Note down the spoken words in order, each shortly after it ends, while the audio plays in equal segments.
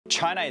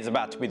China is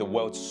about to be the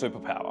world's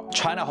superpower.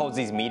 China holds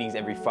these meetings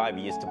every 5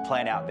 years to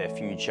plan out their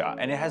future,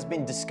 and it has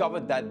been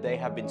discovered that they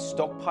have been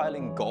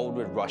stockpiling gold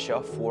with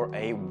Russia for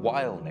a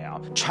while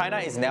now. China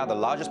is now the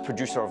largest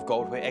producer of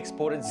gold, who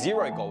exported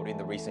zero gold in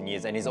the recent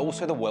years and is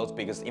also the world's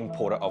biggest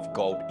importer of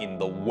gold in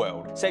the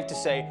world. Safe to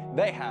say,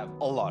 they have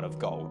a lot of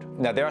gold.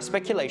 Now, there are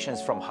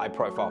speculations from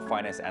high-profile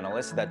finance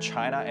analysts that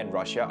China and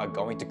Russia are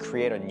going to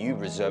create a new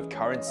reserve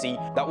currency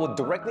that will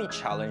directly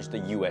challenge the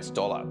US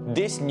dollar.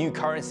 This new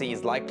currency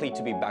is likely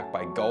to be backed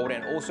by gold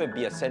and also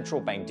be a central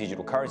bank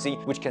digital currency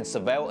which can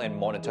surveil and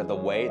monitor the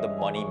way the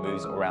money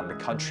moves around the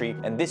country,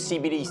 and this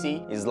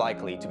CBDC is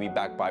likely to be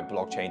backed by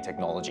blockchain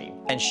technology.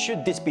 And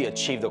should this be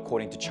achieved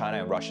according to China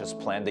and Russia's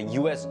plan, the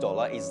US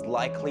dollar is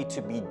likely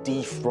to be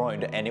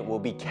dethroned and it will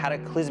be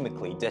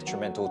cataclysmically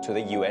detrimental to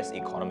the US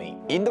economy.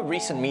 In the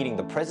recent meeting,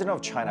 the president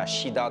of China,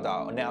 Xi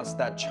Jinping, announced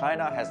that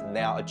China has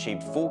now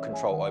achieved full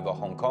control over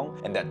Hong Kong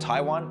and that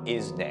Taiwan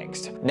is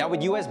next. Now,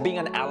 with US being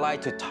an ally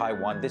to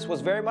Taiwan, this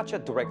was very much a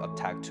direct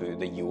attack to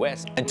the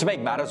US. And to make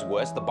matters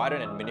worse, the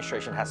Biden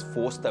administration has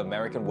forced the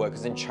American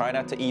workers in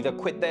China to either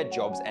quit their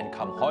jobs and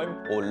come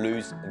home or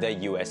lose their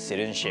US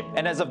citizenship.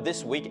 And as of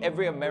this week,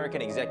 every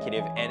American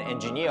executive and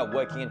engineer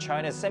working in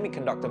China's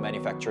semiconductor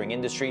manufacturing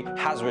industry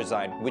has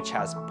resigned, which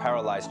has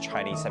paralyzed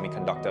Chinese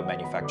semiconductor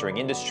manufacturing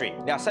industry.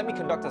 Now,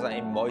 semiconductors are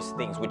in most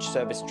things which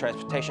service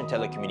transportation,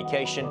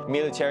 telecommunication,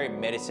 military,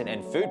 medicine,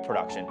 and food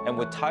production. And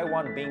with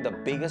Taiwan being the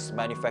biggest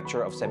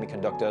manufacturer of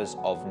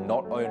semiconductors of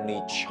not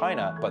only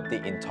China, but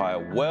the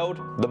entire world,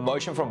 the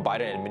motion from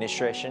Biden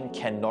administration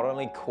can not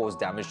only cause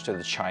damage to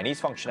the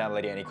Chinese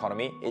functionality and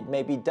economy, it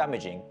may be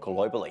damaging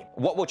globally.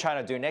 What will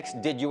China do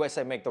next? Did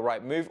USA make the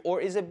right move,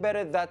 or is it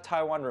better that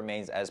Taiwan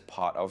remains as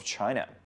part of China?